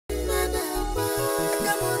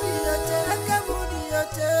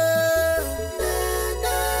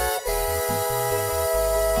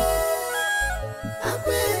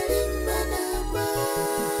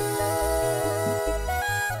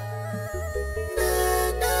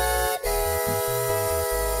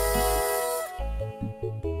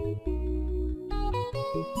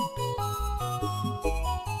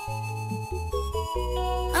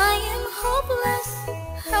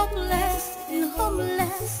Helpless and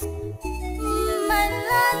homeless. My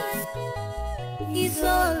life is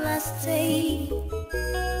all I stay.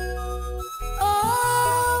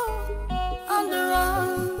 Oh, on the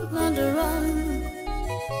run, on the run.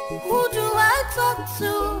 Who do I talk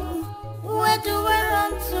to? Where do I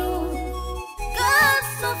run to?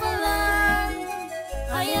 Gods of a land,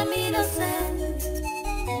 I am innocent,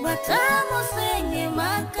 but I must say,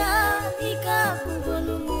 Maka, Ika,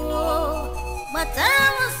 Bugolumo. But I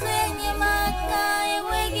was saying, my guy,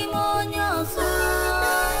 waking on your soul.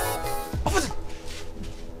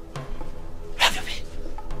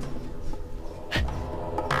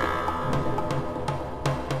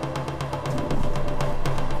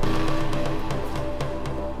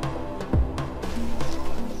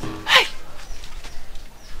 Hey!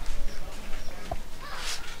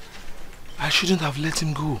 I shouldn't have let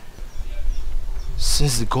him go,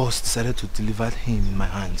 since the gods decided to deliver him in my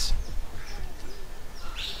hands.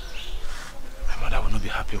 I will not be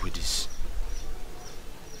happy with this.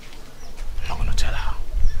 I'm not going to tell her.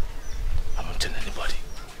 I won't tell anybody.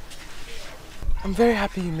 I'm very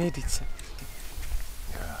happy you made it.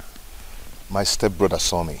 Yeah. My stepbrother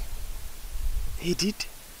saw me. He did?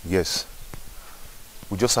 Yes.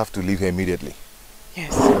 We just have to leave here immediately.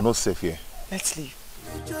 Yes. We're not safe here. Let's leave.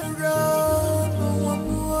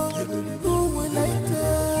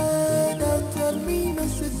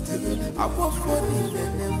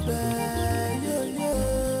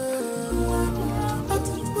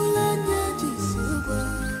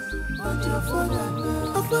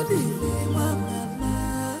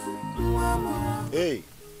 Hey,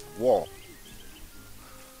 War.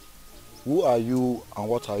 Who are you and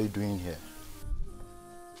what are you doing here?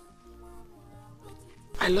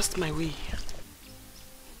 I lost my way.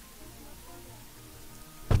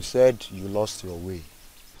 You said you lost your way.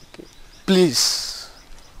 Okay. Please,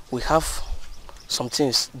 we have some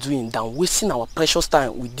things doing than wasting our precious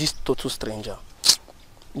time with this total stranger.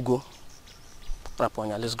 Go.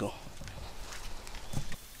 Raponya, let's go.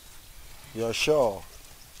 You're sure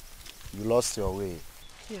you lost your way?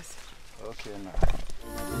 Yes. Okay, now.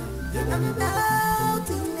 I'm out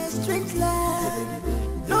in a straight line.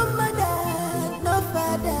 No mother, no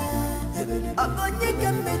father. I'm gonna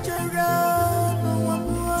get me to run. No one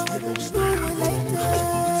more.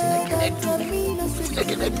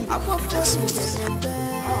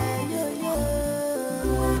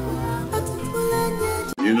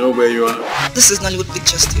 You know where you are? This is Nollywood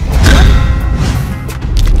Pictures TV.